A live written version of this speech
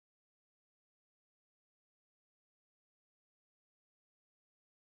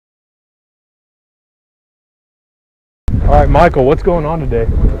right, Michael, what's going on today?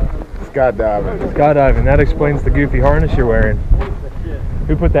 Skydiving. Skydiving. That explains the goofy harness you're wearing.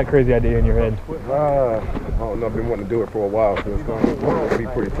 Who put that crazy idea in your head? I don't know. I've been wanting to do it for a while, so it's going to be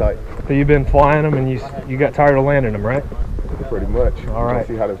pretty tight. So you've been flying them and you got tired of landing them, right? Pretty much. All right.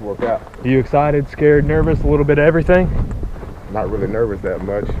 See how this work out. Are you excited, scared, nervous, a little bit of everything? Not really nervous that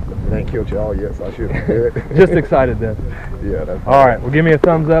much. It ain't killed y'all yet, so I should be good. Just excited then. Yeah, that's all right. Well, give me a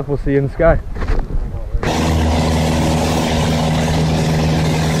thumbs up. We'll see you in the sky.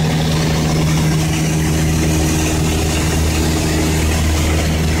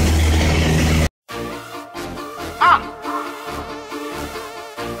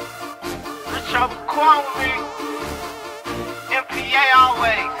 Quan with me. MPA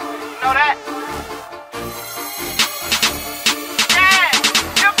always. You know that?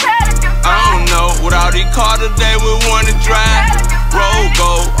 Yeah, Pelican. I don't know what all these cars today we wanna drive. Road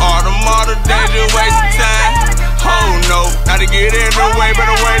go, automata, they just wasting time. Oh no, not to get in the way,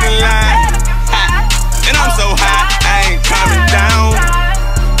 better wait in line. Ha. And I'm so high, I ain't coming down.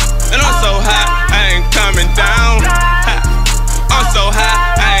 And I'm so high, I ain't coming down. Ha. I'm so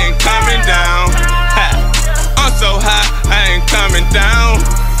high, I ain't coming down. I'm so high, I ain't coming down.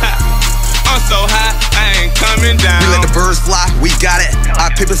 I'm so high, I ain't coming down. We let the birds fly, we got it.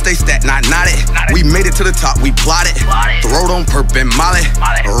 Our people stay stacked, not it. We made it to the top, we plotted. Throat on perp and molly.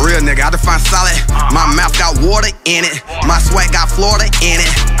 A real nigga, I define solid. My mouth got water in it. My swag got Florida in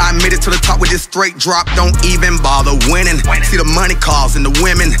it. I made it to the top with this straight drop, don't even bother winning. See the money calls and the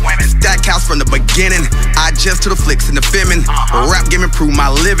women. Stackhouse from the beginning. I just to the flicks and the filming. Rap game improve my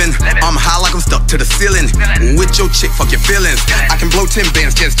living. I'm high like I'm stuck to the ceiling. With your chick, fuck your feelings. I can blow 10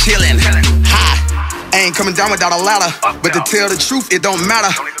 bands just chillin'. High. I ain't coming down without a ladder, but to tell the truth, it don't matter.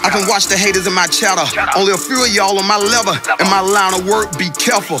 I can watch the haters in my chatter. Only a few of y'all on my level. In my line of work, be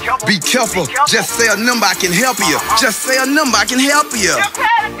careful, be careful. Just say a number, I can help you. Just say a number, I can help you.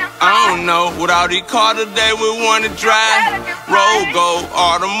 I don't know what all these cars today we wanna drive. Road go,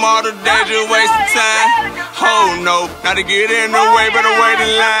 automata, they just wasting time. Oh no, not to get in the way, better wait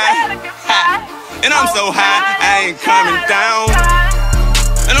in line. Ha. And I'm so high, I ain't coming down.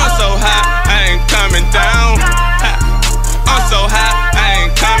 And I'm so high, I ain't coming down. Ha. I'm so high, I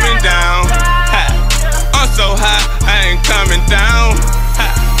ain't coming down. Ha. I'm so high, I ain't coming down. Ha.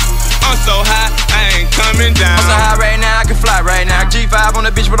 I'm so high, I ain't coming down. I'm so high right now, I can fly right now. G5 on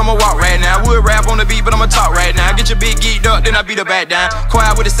the bitch, but I'ma walk right now. Wood rap on the beat, but I'ma talk right now. Get your big geeked up, then I beat her back down.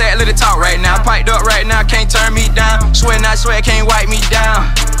 Quiet with a sad, let it talk right now. Piped up right now, can't turn me down. Swear not swear, can't wipe me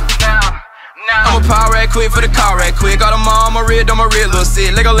down. I'ma power right quick for the car right quick. Got them all, I'm a real little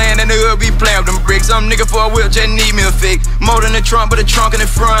sick. Lego land in the hood, be playing with them bricks. Some nigga for a wheel, just need me a fix. More than the trunk, but the trunk in the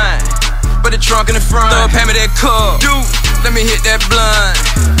front. But the trunk in the front. Thug, hand me that cup. Dude, let me hit that blunt.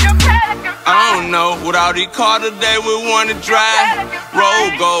 I don't know what all these cars today we wanna drive.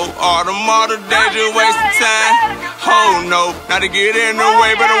 Road go, automata, they just wasting time. Oh no, not to get in the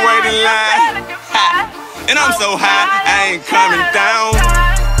way, better wait in line. Ha. And I'm so high, I ain't coming down.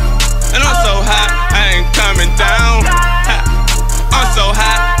 And I'm so high, I ain't coming down. Ha. I'm so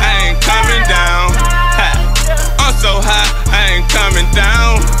high, I ain't coming down. Ha. I'm so high, I ain't coming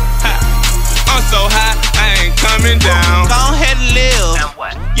down. Ha. I'm so high, I ain't coming down. Go ahead and live,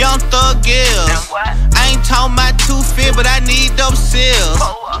 young thug gills. I ain't talking about 2 but I need dope seals.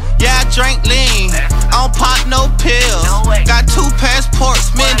 Yeah, I drink lean, I don't pop no pills. Got 2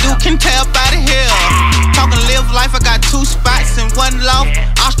 passports, man, dude can tell by the hill. Talking live life, I got 2 spots and 1 loft.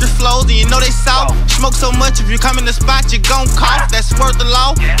 Ostrich flows and you know they soft. Smoke so much if you come in the spot you gon' cough. That's worth the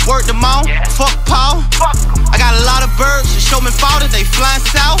law, work them on. Fuck Paul. I got a lot of birds, you show me faulted, they flying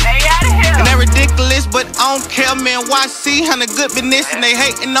south. And they ridiculous, but I don't care, man. YC, 100 good business and they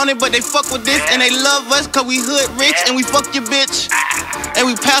hating on it, but they fuck with this and they love us cause we hood rich and we fuck your bitch. And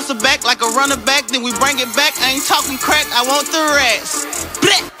we pass her back like a runner back, then we bring it back. I ain't talking crack, I want the rest.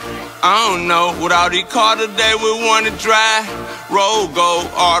 Blech. I don't know what all these cars today we wanna drive. Road go,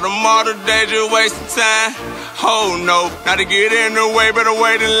 automata, they just wasting time. Oh no, not to get in the way, better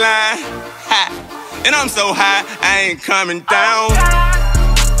wait in line. Ha. And I'm so high, I ain't coming down.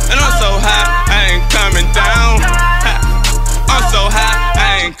 And I'm so high, I ain't coming down. Ha. I'm so high,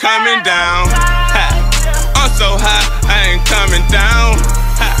 I ain't coming down. Ha. I'm so high, I ain't coming down.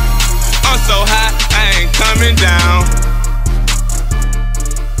 Ha. I'm so high, I ain't coming down.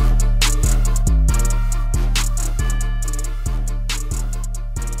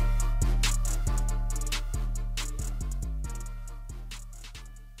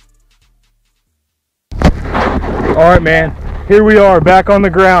 All right, man, here we are back on the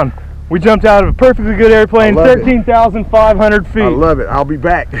ground. We jumped out of a perfectly good airplane, 13,500 feet. I love it. I'll be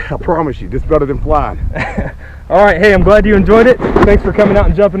back. I promise you. This is better than flying. All right, hey, I'm glad you enjoyed it. Thanks for coming out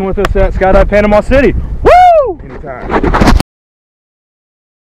and jumping with us at Skydive Panama City. Woo! Anytime.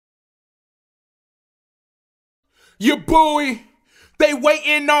 Yabui, they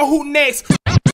waiting on who next.